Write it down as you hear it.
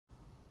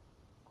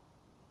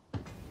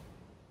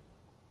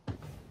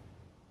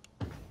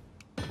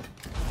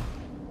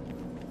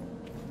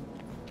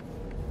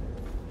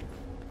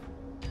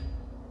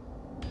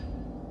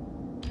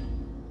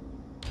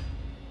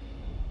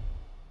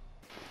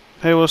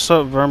Hey, what's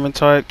up,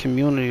 Vermintide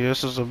community?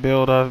 This is a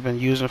build I've been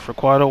using for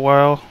quite a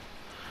while.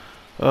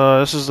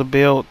 This is the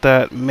build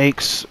that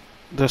makes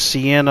the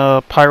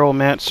Sienna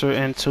Pyromancer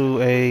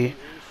into a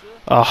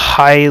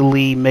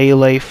highly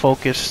melee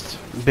focused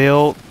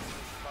build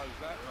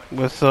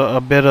with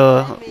a bit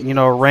of,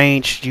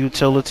 ranged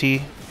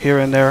utility here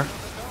and there.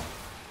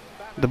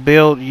 The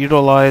build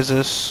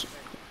utilizes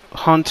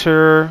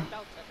Hunter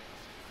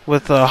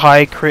with a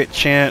high crit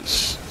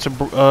chance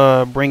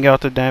to bring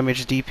out the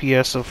damage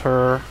DPS of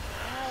her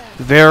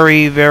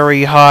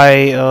very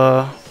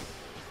high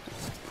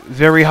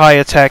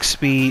attack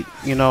speed,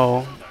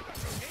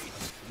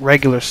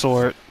 regular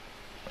sword.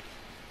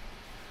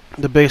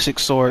 The basic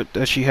sword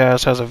that she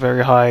has a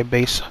very high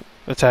base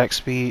attack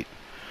speed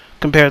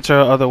compared to her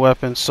other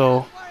weapons,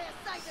 so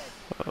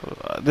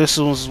this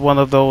was one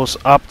of those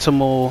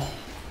optimal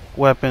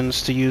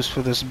weapons to use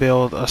for this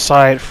build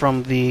aside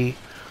from the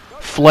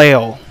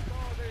flail.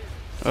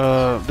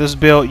 This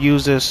build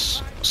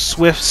uses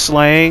swift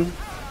slaying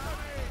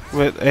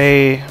with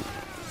a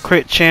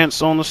crit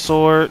chance on the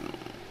sword,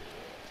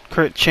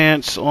 crit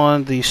chance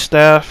on the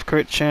staff,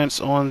 crit chance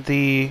on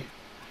the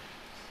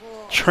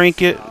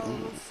trinket,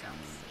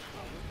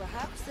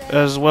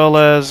 as well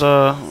as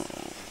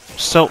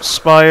Self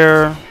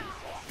Spire.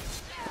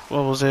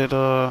 What was it?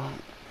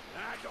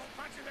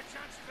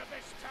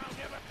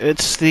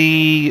 It's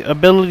the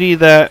ability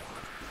that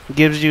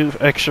gives you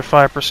extra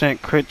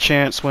 5% crit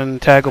chance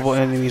when taggable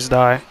enemies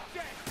die.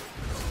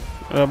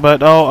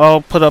 But I'll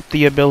put up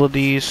the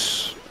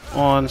abilities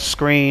on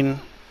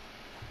screen.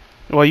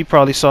 Well, you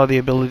probably saw the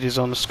abilities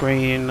on the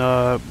screen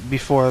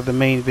before the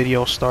main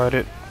video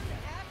started.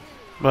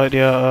 But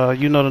yeah,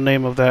 you know the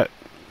name of that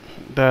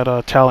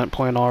talent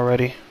point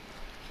already.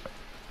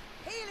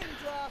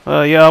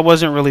 Yeah, I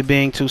wasn't really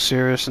being too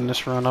serious in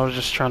this run. I was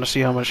just trying to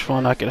see how much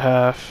fun I could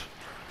have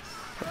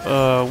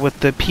with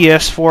the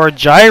PS4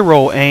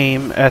 gyro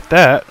aim at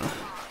that.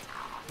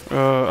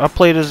 I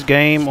play this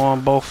game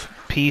on both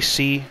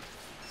PC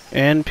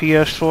and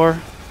PS4.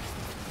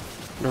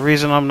 The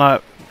reason I'm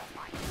not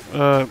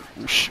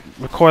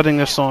recording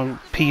this on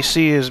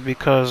PC is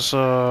because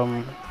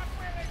I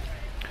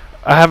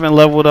haven't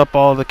leveled up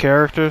all the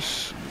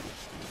characters.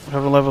 I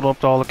haven't leveled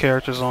up all the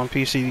characters on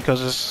PC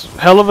because it's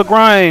hell of a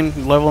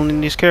grind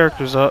leveling these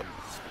characters up.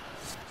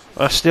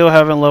 I still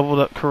haven't leveled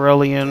up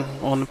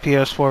Corellian on the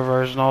PS4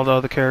 version. All the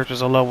other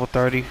characters are level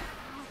 30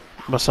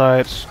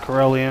 besides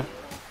Corellian.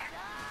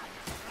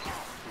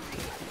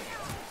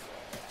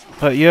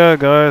 But yeah,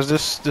 guys,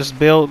 this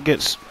build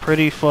gets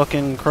pretty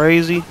fucking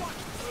crazy.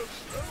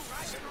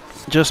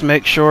 Just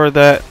make sure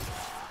that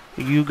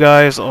you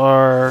guys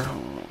are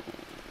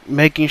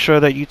making sure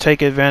that you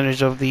take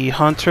advantage of the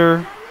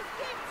Hunter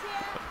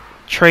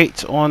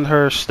trait on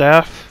her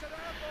staff.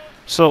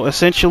 So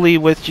essentially,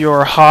 with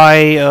your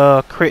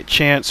high crit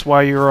chance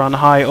while you're on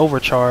high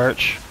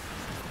overcharge,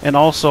 and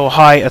also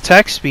high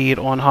attack speed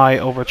on high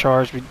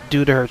overcharge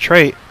due to her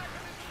trait,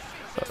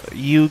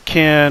 you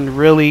can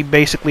really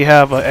basically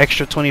have an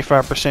extra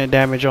 25%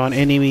 damage on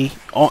any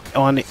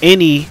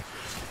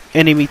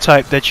enemy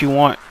type that you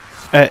want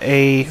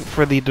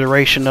for the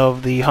duration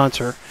of the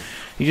Hunter.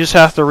 You just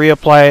have to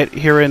reapply it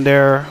here and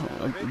there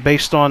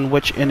based on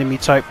which enemy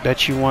type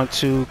that you want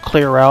to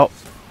clear out.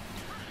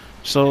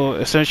 So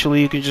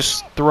essentially, you can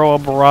just throw a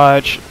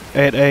barrage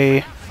at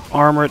a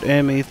armored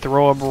enemy,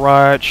 throw a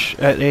barrage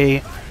at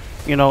a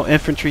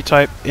infantry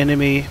type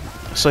enemy,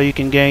 so you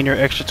can gain your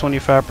extra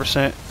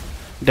 25%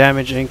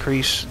 damage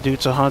increase due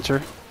to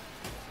Hunter.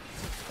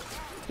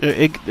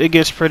 It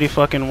gets pretty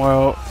fucking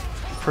wild.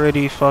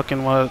 Pretty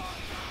fucking wild.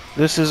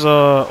 This is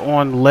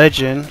on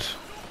Legend.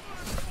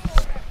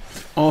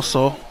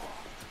 Also,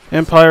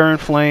 Empire in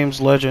Flames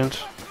Legend.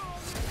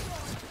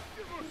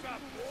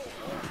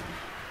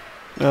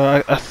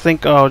 I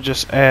think I'll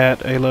just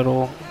add a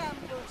little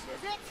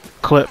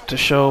clip to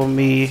show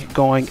me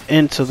going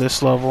into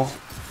this level.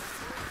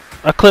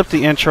 I clipped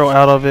the intro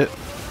out of it,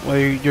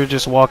 where you're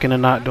just walking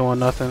and not doing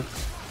nothing.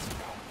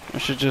 I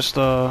should just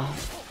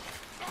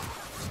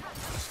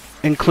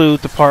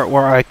include the part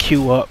where I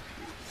queue up.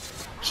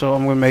 So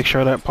I'm going to make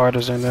sure that part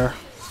is in there.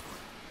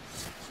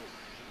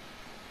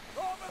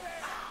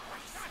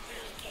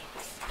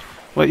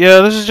 But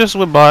yeah, this is just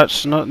with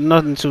bots,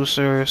 nothing too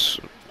serious.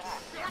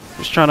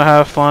 Just trying to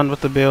have fun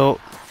with the build.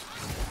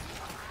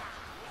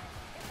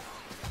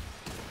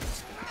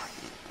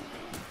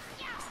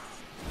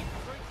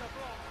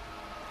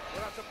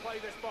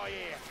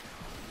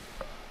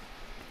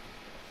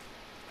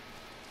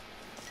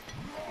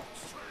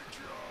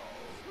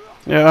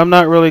 Yeah, I'm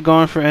not really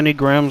going for any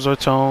grams or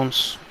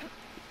tones.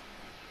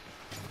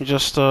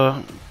 Just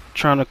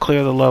trying to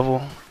clear the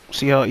level.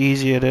 See how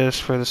easy it is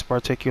for this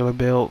particular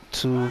build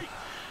to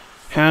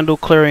handle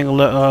clearing a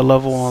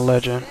level on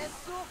Legend.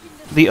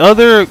 The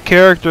other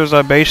characters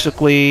are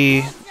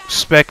basically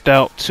spec'd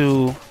out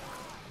to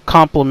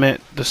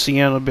complement the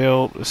Sienna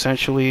build,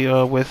 essentially,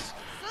 with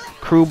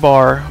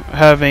Crowbar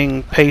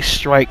having pace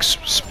strikes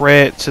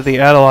spread to the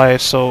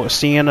allies, so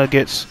Sienna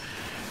gets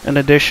an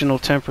additional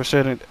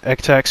 10%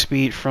 attack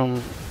speed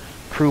from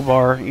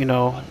Crowbar,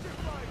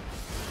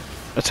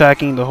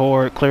 attacking the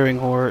horde, clearing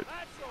horde.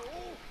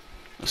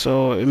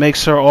 So it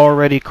makes her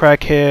already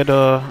crackhead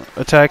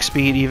attack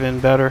speed even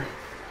better.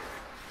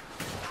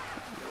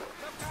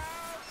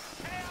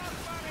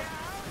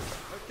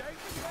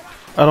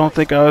 I don't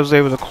think I was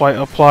able to quite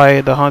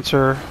apply the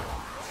hunter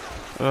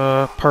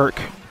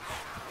perk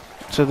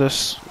to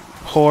this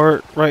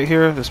horde right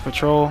here, this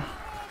patrol.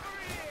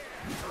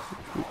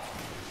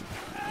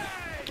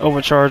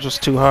 Overcharge was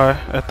too high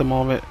at the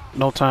moment.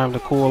 No time to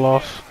cool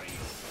off.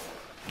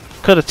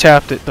 Could have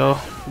tapped it though,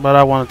 but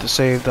I wanted to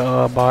save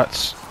the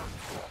bots.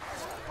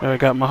 There, I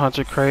got my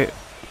hunter crate.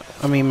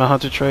 My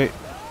hunter trait.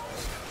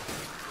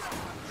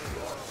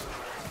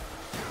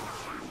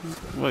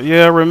 But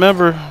yeah,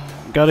 remember,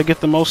 gotta get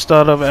the most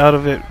out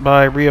of it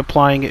by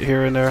reapplying it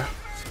here and there.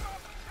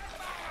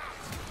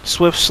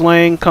 Swift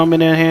sling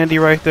coming in handy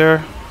right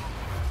there.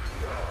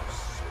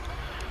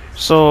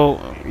 So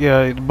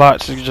yeah, the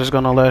bots are just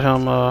gonna let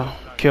him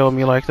kill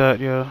me like that.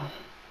 Yeah.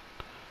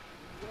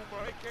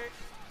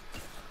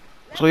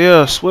 So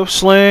yeah, swift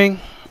sling,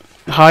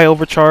 high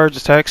overcharge,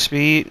 attack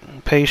speed,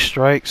 pace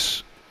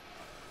strikes.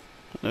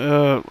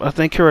 I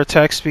think her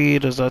attack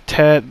speed is a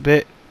tad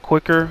bit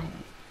quicker,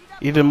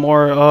 even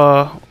more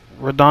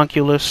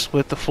redonkulous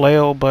with the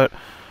flail, but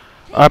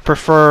I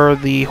prefer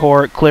the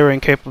horde clearing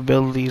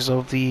capabilities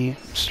of the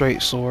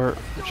straight sword.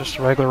 Just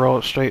a regular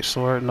old straight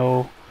sword,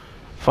 no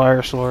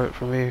fire sword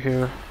for me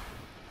here.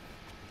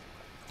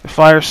 The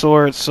fire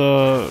sword's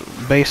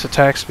base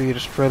attack speed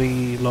is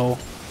pretty low.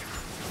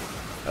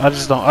 I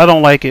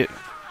don't like it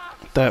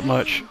that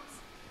much.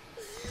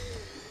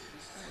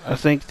 I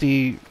think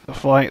the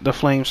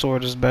flame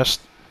sword is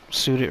best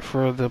suited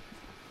for the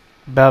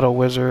battle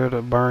wizard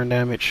or burn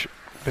damage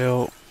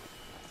build.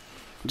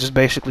 Just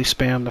basically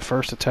spam the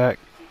first attack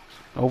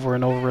over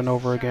and over and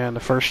over again, the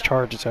first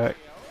charge attack.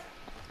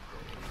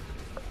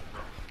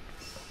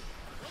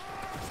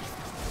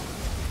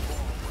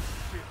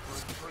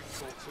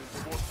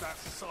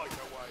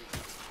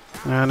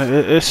 And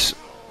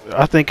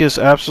I think it's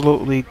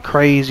absolutely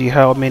crazy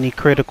how many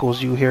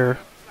criticals you hear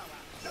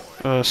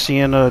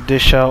Sienna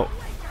dish out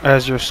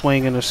as you're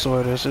swinging the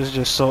sword. It's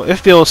just so, it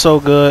feels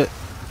so good.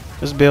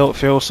 This build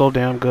feels so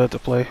damn good to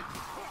play.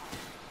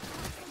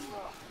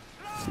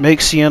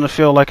 Makes Sienna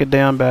feel like a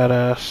damn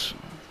badass.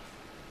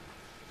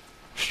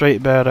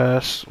 Straight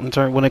badass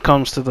when it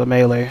comes to the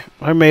melee.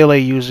 Her melee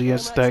usually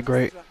isn't that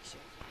great.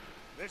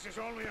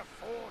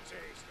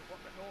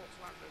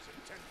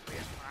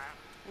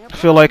 I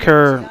feel like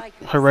her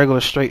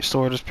regular straight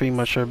sword is pretty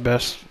much her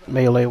best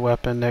melee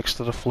weapon next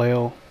to the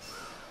flail.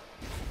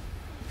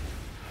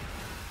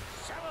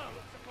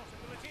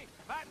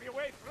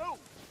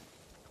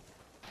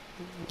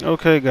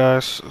 Okay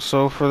guys,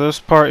 so for this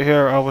part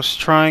here I was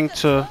trying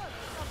to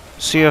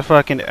see if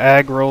I can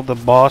aggro the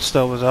boss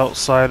that was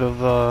outside of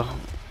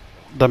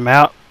the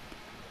map,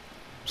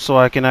 so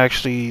I can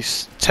actually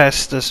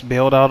test this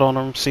build out on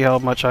him, see how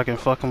much I can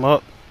fuck him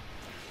up.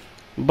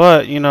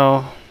 But you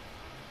know,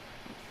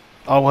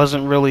 I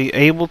wasn't really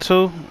able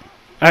to.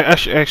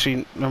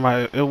 Actually, never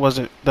mind. It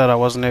wasn't that I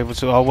wasn't able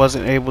to. I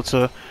wasn't able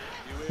to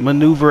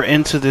maneuver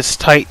into this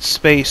tight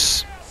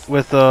space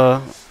with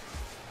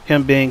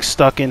him being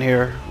stuck in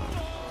here.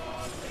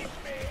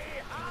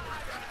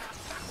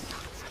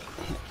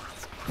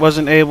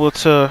 Wasn't able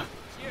to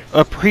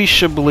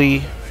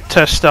appreciably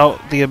test out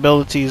the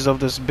abilities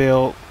of this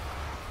build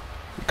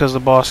because the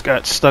boss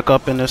got stuck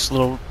up in this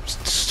little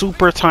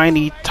super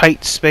tiny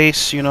tight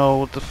space, you know,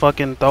 with the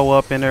fucking throw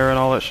up in there and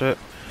all that shit.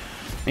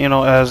 You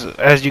know,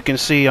 as you can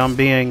see, I'm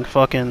being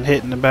fucking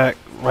hit in the back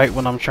right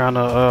when I'm trying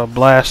to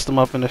blast them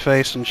up in the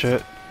face and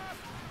shit.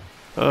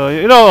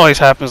 It always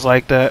happens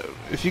like that.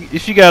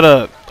 If you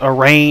gotta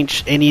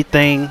arrange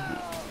anything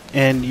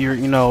and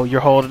you're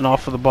holding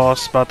off for the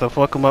boss, about to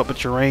fuck them up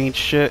with your range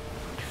shit,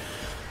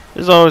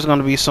 there's always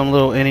gonna be some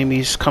little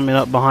enemies coming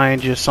up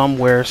behind you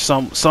somewhere,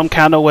 some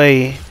kind of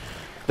way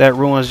that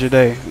ruins your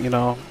day. You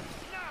know,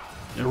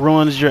 it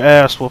ruins your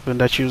ass whooping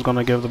that you was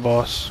gonna give the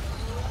boss.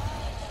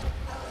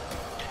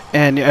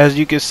 And as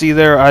you can see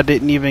there, I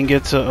didn't even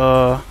get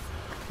to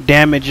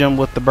damage him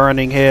with the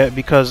burning head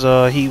because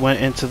he went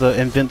into the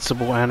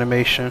invincible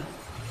animation.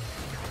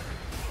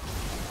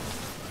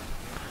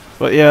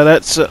 But yeah,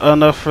 that's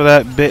enough for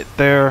that bit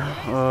there.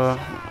 I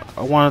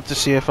wanted to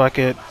see if I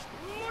could,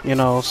 you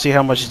know, see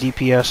how much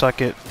DPS I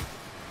could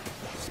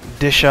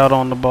dish out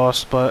on the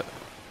boss, but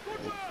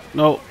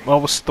nope, I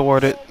was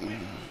thwarted.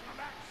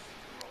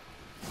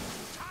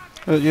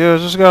 Yeah,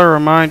 just gotta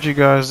remind you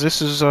guys,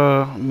 this is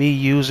me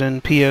using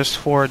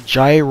PS4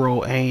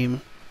 gyro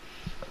aim,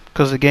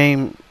 because the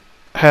game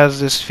has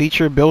this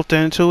feature built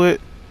into it.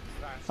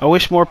 I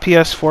wish more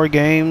PS4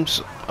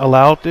 games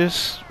allowed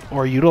this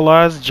or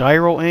utilized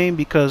gyro aim,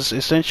 because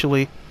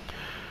essentially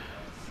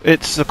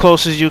it's the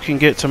closest you can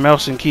get to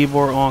mouse and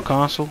keyboard on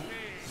console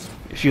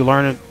if you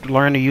learn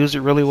to use it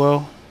really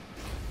well.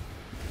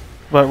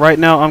 But right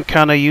now I'm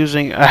kind of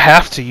I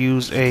have to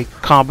use a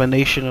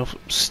combination of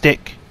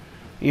stick,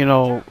 you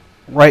know,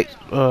 right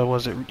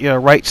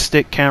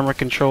stick camera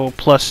control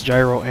plus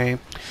gyro aim,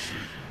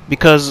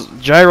 because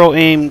gyro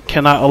aim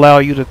cannot allow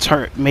you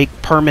to make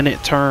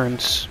permanent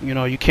turns. You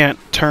know, you can't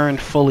turn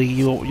fully.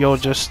 You'll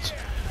just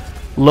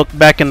look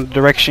back in the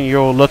direction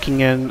you're looking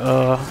in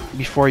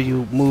before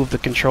you move the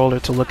controller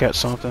to look at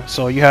something.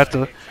 So you have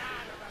to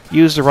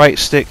use the right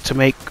stick to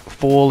make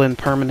full and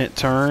permanent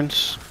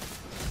turns.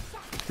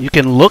 You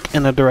can look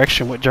in a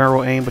direction with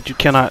gyro aim, but you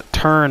cannot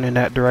turn in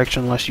that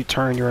direction unless you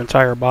turn your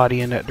entire body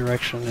in that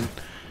direction and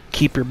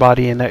keep your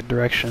body in that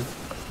direction.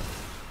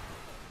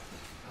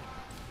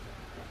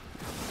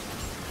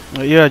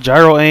 But yeah,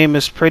 gyro aim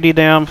is pretty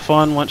damn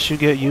fun once you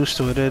get used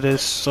to it. It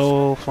is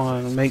so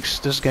fun. It makes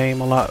this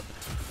game a lot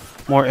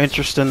more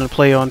interesting to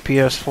play on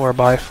PS4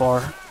 by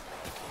far.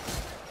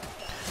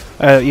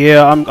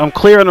 Yeah, I'm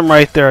clearing them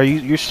right there.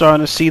 You're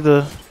starting to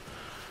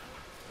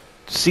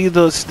see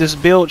this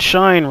build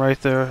shine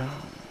right there.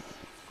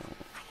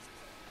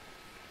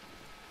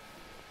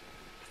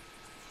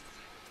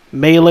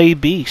 Melee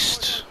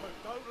beast.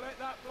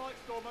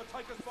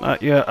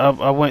 Yeah,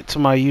 I went to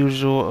my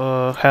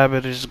usual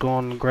habit of just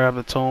going to grab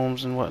the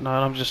tomes and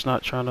whatnot. I'm just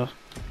not trying to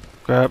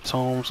grab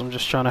tomes. I'm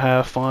just trying to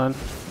have fun.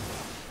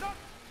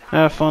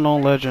 Have fun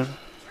on Legend.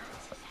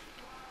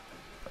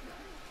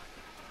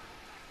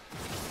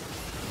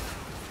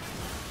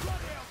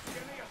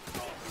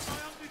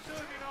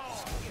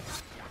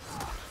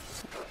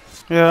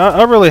 Yeah,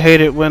 I really hate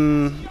it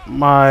when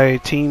my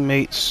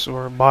teammates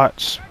or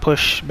bots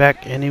push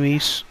back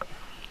enemies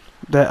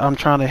that I'm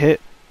trying to hit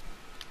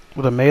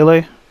with a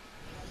melee.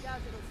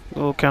 A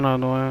little kind of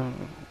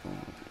annoying.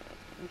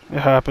 It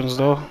happens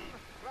though.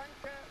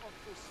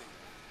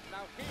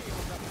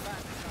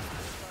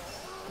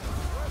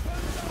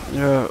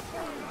 Yeah,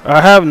 I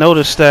have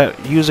noticed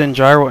that using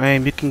gyro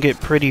aim you can get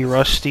pretty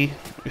rusty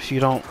if you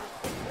don't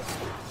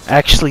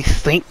actually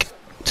think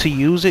to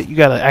use it. You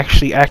gotta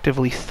actually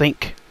actively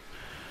think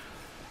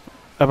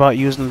about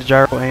using the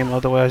gyro aim,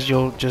 otherwise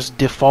you'll just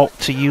default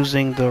to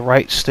using the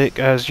right stick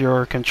as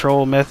your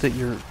control method,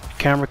 your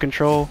camera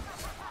control.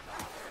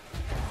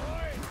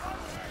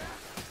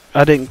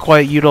 I didn't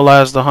quite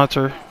utilize the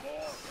hunter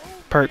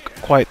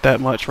perk quite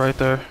that much right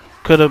there.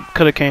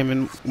 Coulda came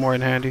in more in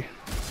handy.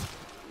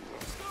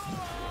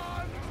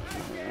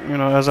 You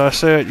know, as I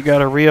said, you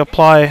gotta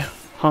reapply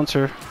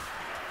hunter.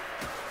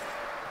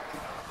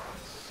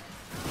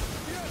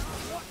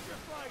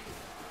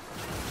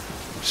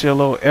 See a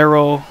little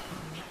arrow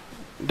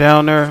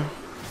down there.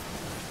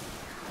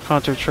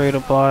 Hunter trait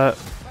applied.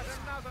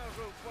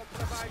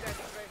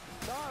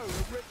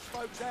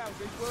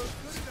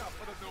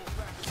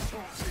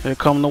 Here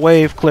come the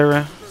wave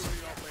clearing.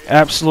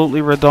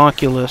 Absolutely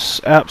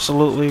redonkulous.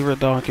 Absolutely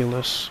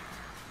redonkulous.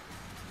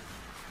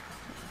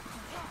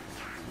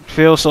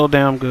 Feels so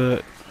damn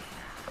good.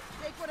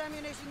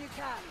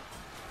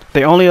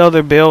 The only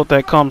other build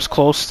that comes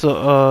close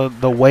to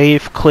the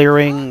wave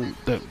clearing,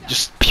 the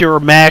just pure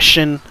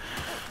mashing,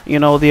 you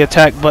know, the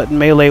attack button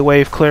melee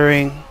wave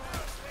clearing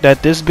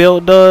that this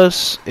build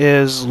does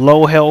is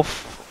low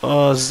health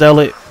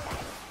zealot.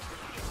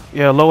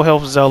 Yeah, low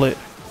health zealot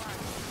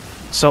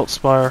Salt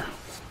Spire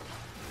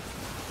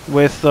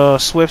with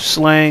swift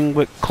slang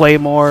with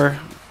claymore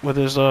with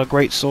his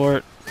great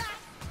sword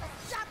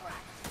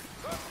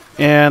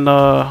and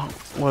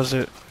was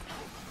it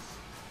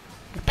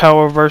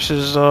power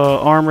versus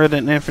armored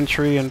and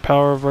infantry and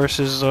power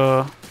versus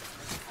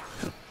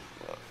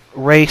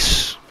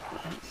race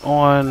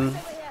on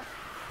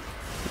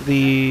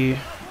the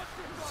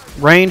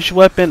ranged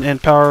weapon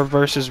and power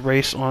versus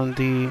race on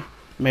the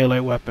melee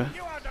weapon.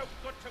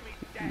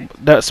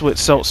 That's with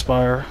Salt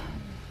Spire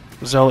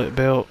Zealot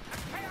build.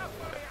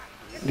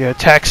 The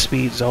attack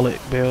speed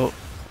Zealot build.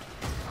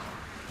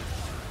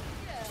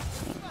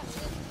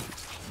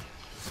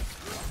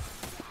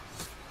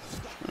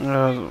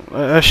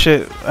 That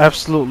shit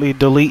absolutely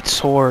deletes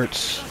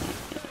hordes.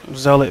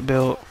 Zealot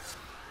build.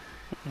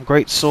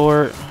 Great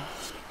sword.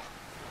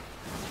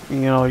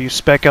 You know, you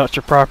spec out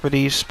your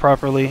properties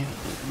properly.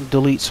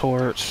 Deletes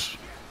hordes.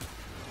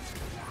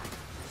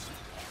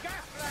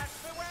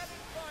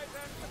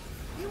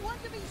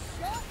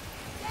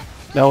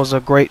 That was a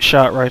great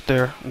shot right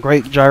there.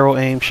 Great gyro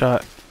aim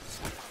shot.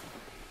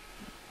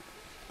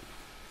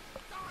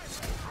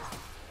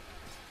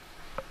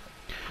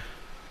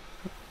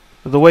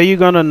 The way you're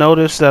gonna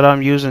notice that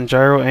I'm using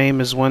gyro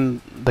aim is when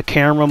the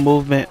camera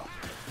movement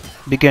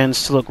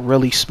begins to look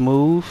really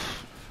smooth.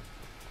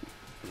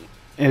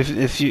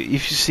 If you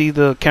see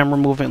the camera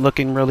movement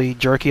looking really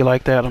jerky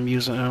like that, I'm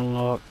using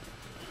analog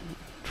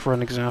for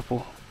an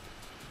example.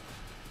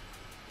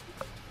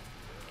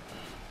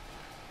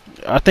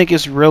 I think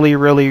it's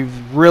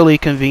really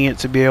convenient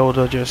to be able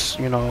to just,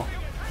 you know,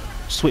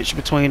 switch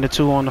between the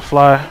two on the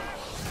fly.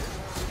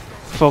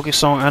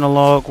 Focus on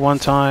analog one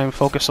time,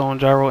 focus on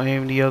gyro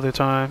aim the other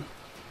time.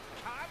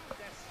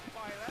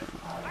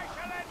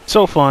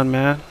 So fun,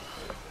 man.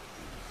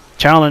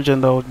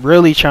 Challenging though,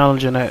 really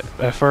challenging at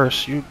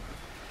first. You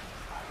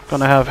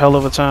gonna have hell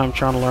of a time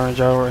trying to learn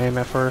gyro aim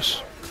at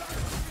first.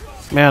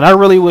 Man, I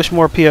really wish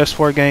more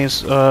PS4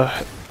 games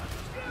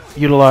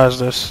utilize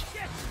this.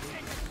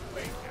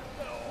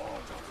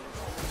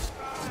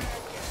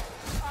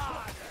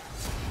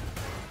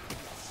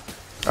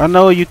 I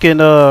know you can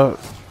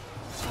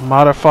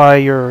modify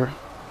your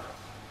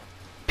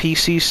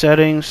PC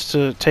settings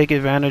to take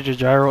advantage of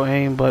gyro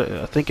aim, but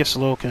I think it's a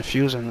little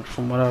confusing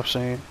from what I've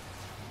seen.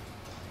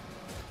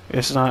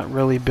 It's not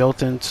really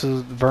built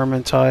into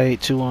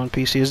Vermintide 2 on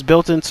PC. It's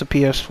built into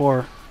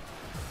PS4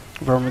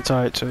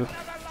 Vermintide 2.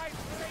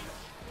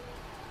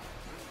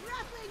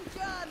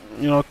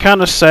 You know,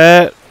 kind of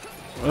sad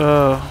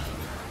that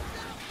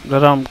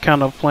I'm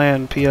kind of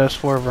playing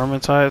PS4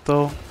 Vermintide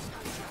though.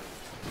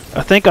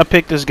 I think I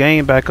picked this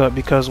game back up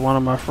because one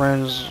of my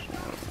friends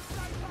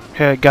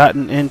had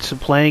gotten into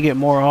playing it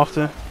more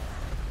often.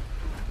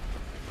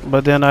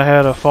 But then I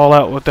had a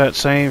fallout with that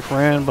same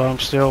friend, but I'm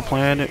still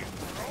playing it.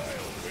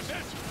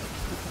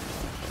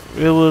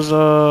 It was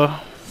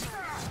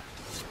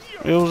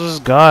this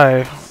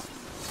guy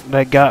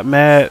that got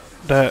mad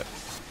that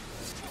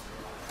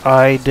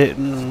I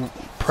didn't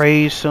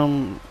praise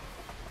him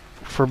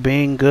for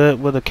being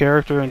good with a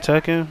character in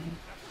Tekken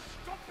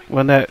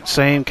when that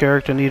same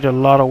character needed a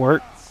lot of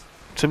work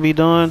to be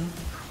done.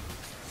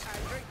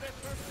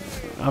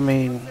 I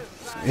mean,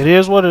 it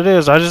is what it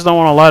is. I just don't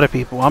want to lie to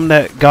people. I'm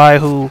that guy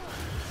who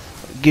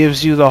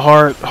gives you the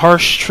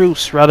harsh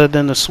truths rather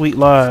than the sweet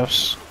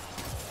lies.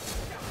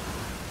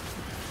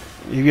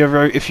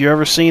 If you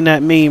ever seen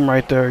that meme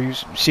right there, you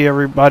see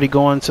everybody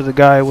going to the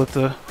guy with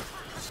the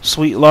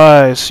sweet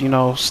lies, you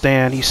know,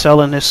 Stan. He's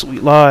selling his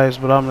sweet lies,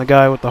 but I'm the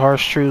guy with the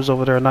harsh truths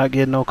over there not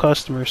getting no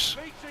customers.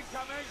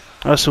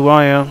 That's who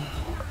I am.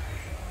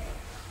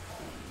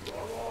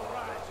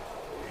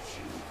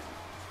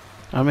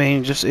 I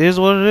mean, just is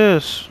what it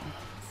is.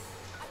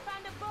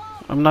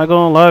 I'm not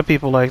gonna lie to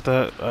people like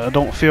that. I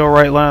don't feel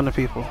right lying to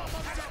people.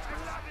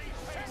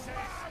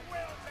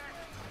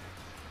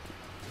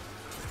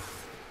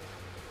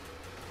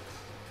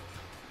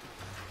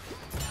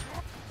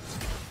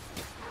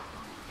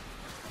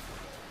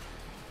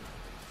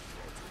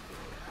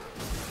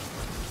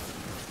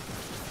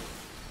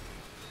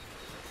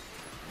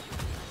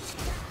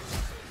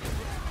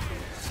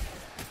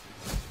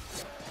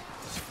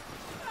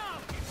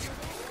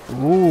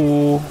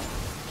 Ooh.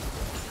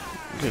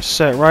 Get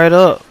set right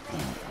up.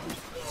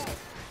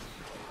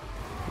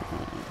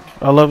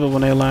 I love it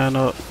when they line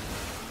up.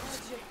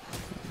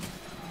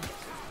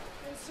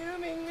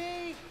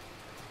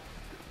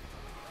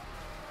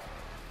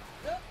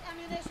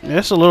 Yeah,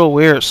 it's a little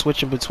weird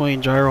switching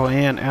between gyro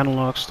and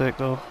analog stick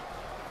though.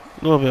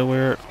 A little bit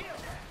weird.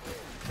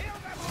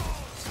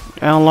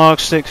 Analog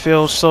stick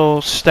feels so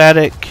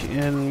static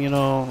and, you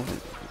know,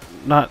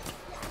 not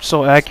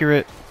so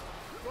accurate.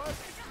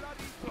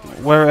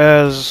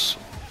 Whereas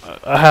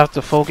I have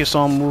to focus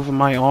on moving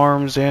my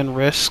arms and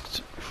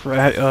wrist for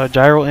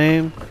gyro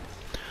aim.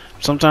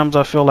 Sometimes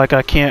I feel like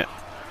I can't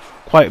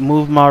quite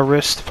move my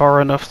wrist far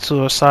enough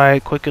to a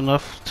side quick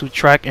enough to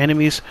track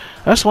enemies.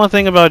 That's one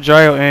thing about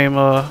gyro aim.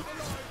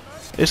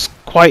 It's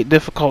quite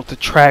difficult to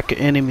track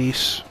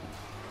enemies.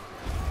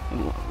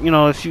 You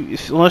know,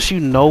 unless you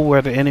know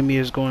where the enemy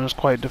is going, it's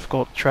quite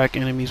difficult to track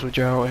enemies with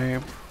gyro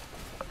aim.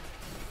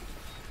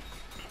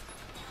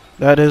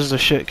 That is the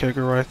shit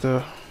kicker right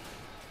there.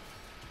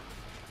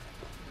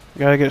 You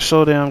gotta get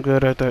so damn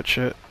good at that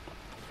shit.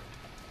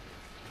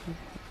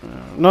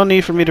 No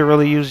need for me to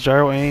really use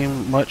gyro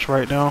aim much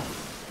right now.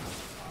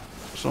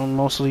 So I'm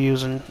mostly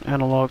using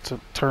analog to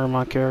turn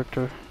my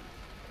character.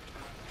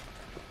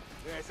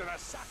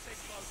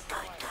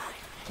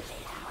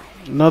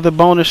 Another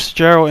bonus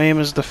gyro aim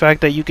is the fact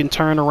that you can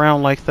turn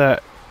around like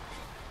that.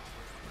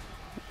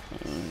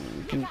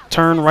 You can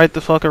turn right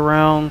the fuck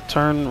around,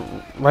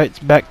 turn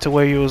right back to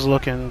where you was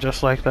looking,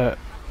 just like that.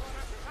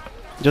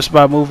 Just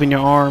by moving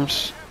your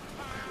arms.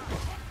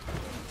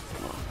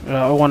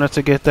 I wanted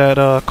to get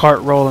that cart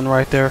rolling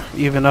right there,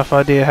 even if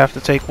I did have to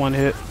take one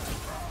hit.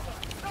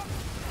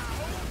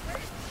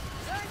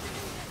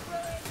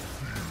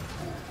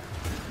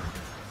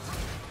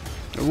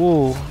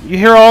 Ooh, you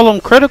hear all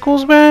them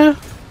criticals, man?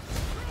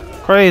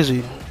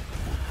 Crazy.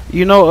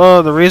 You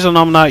know, the reason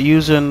I'm not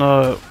using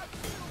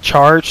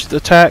charged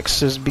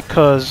attacks is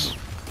because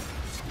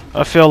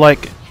I feel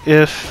like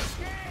if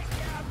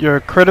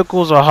your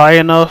criticals are high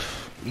enough,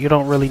 you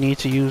don't really need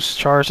to use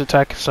charged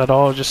attacks at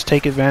all. Just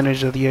take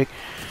advantage of the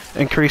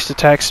increased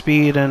attack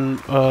speed, and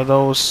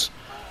those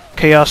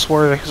chaos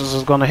warriors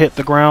is going to hit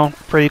the ground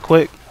pretty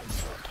quick.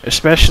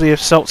 Especially if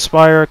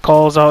Spire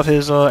calls out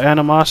his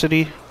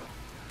animosity.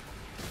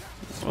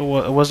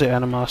 What was it,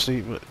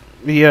 animosity? But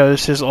yeah,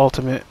 it's his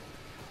ultimate.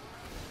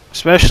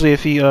 Especially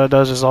if he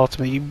does his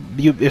ultimate,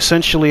 you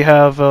essentially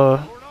have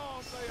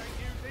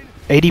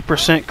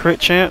 80% crit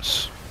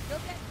chance.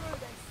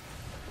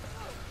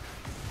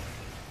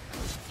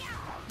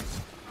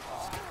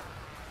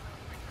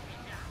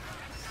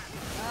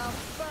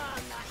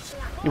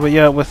 But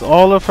yeah, with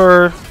all of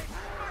her,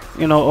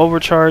 you know,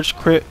 overcharge,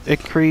 crit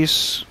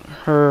increase,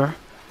 her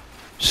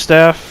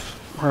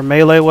staff, her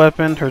melee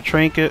weapon, her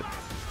trinket,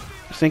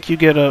 I think you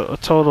get a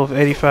total of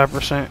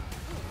 85%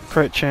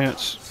 crit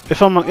chance.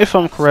 If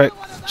I'm correct,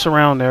 it's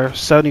around there,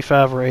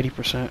 75 or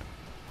 80%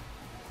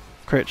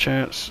 crit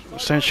chance.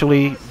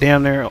 Essentially,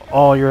 damn near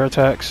all your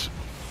attacks.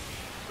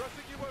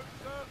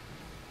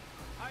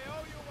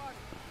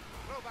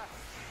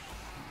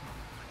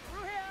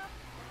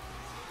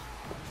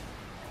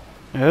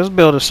 Yeah, this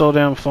build is so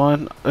damn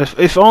fun.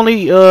 If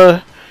only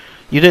you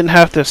didn't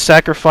have to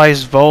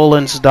sacrifice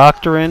Volan's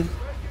Doctrine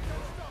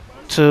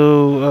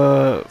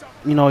to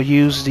you know,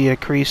 use the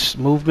increased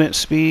movement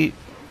speed,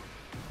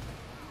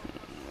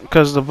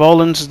 because the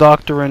Volan's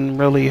Doctrine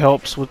really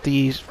helps with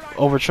the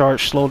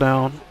overcharge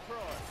slowdown,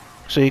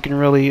 so you can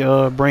really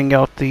bring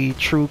out the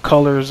true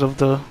colors of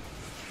the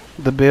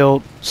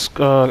build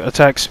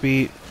attack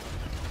speed.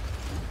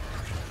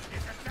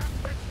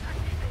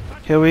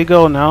 Here we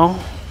go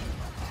now.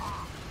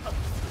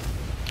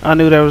 I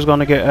knew that was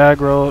gonna get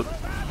aggroed.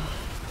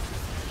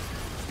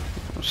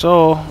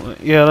 So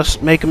yeah,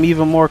 let's make him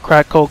even more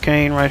crack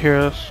cocaine right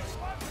here. Let's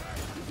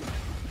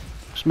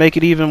make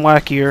it even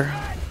wackier.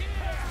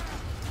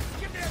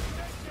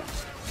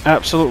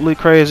 Absolutely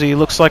crazy.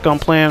 Looks like I'm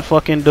playing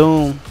fucking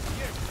Doom.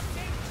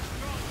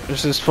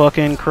 This is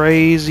fucking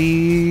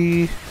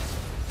crazy.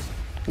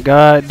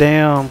 God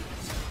damn.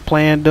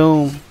 Playing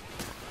Doom.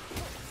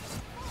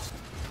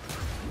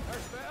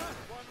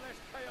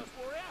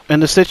 In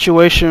the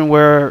situation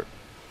where,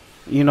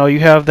 you know, you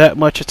have that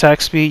much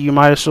attack speed, you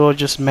might as well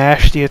just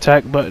mash the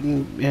attack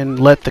button and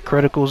let the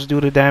criticals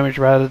do the damage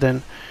rather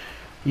than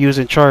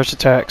using charged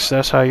attacks.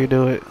 That's how you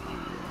do it.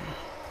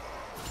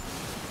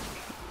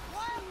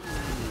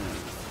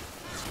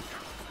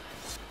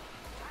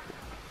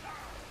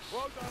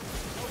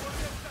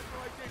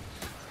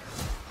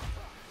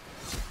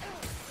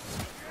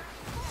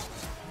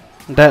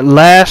 That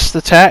last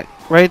attack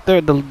right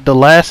there, the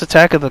last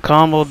attack of the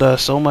combo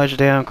does so much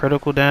damn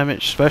critical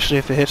damage, especially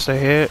if it hits their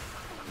head.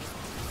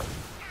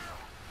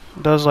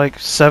 It does like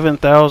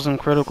 7,000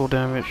 critical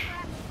damage.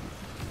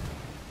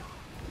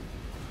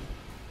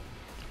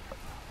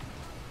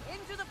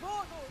 Into the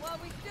portal while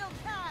we still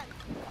can.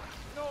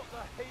 Not the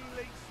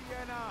healing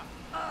Sienna.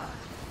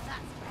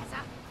 That's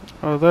better.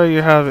 Oh, there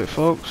you have it,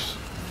 folks.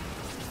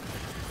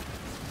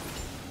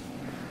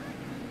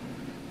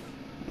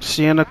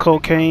 Sienna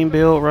cocaine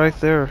build right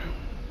there.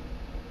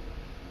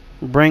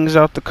 Brings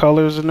out the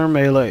colors in their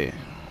melee.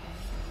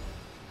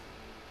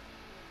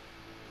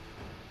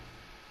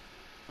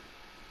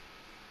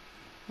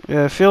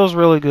 Yeah, it feels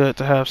really good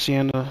to have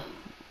Sienna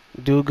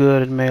do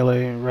good in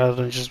melee rather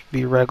than just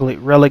be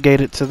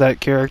relegated to that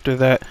character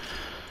that,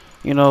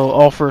 you know,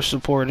 offers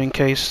support in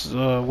case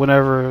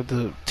whenever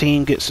the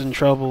team gets in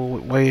trouble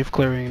with wave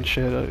clearing and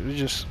shit. It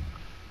just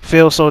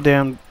feels so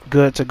damn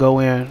good to go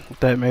in with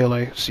that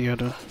melee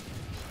Sienna.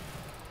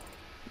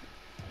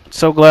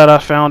 So glad I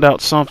found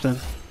out something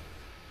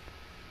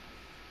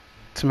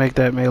to make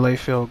that melee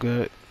feel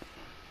good.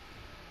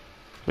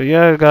 But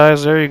yeah,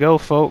 guys, there you go,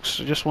 folks.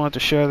 Just wanted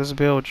to share this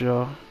build,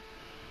 y'all.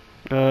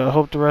 I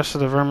hope the rest of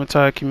the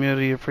Vermintide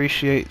community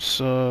appreciates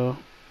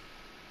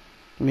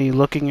me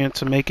looking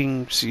into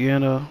making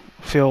Sienna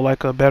feel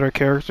like a better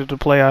character to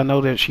play. I know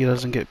that she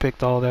doesn't get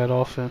picked all that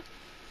often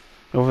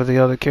over the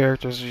other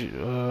characters.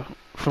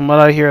 From what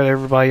I hear,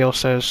 everybody else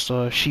says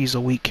she's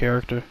a weak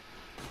character.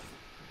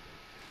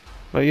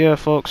 But yeah,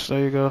 folks, there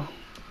you go.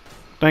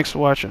 Thanks for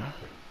watching.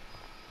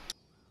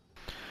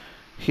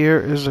 Here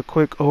is a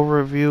quick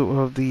overview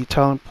of the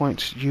talent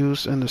points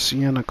used in the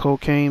Sienna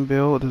cocaine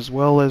build, as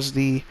well as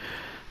the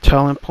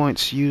talent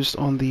points used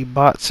on the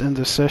bots in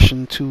the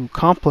session to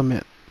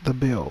complement the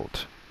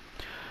build.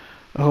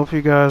 I hope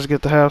you guys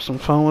get to have some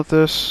fun with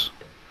this.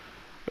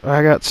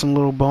 I got some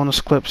little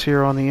bonus clips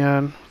here on the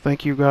end.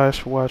 Thank you guys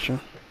for watching.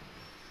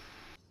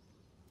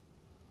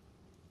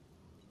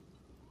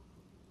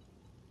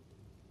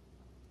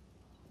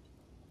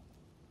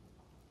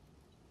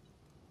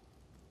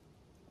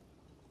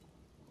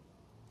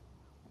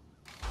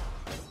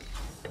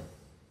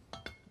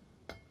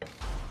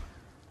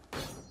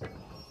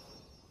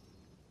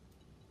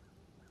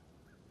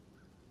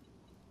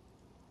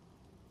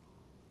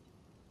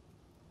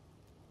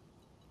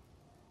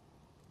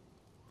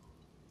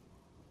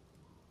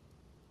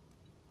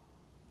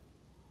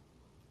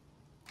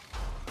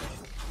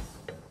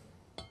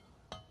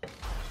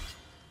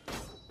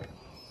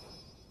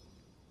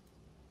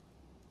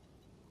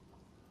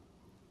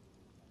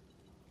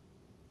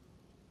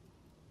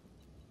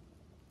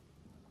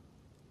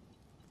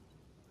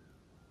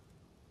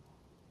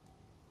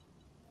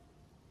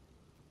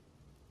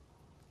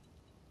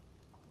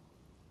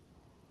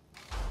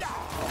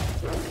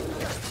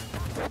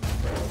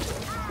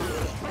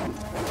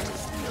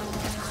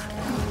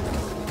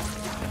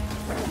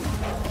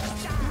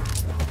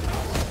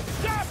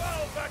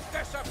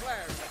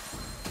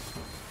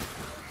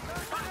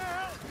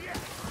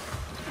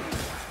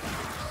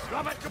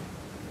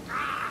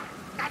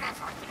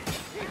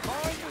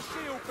 Behind the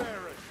shield bearer.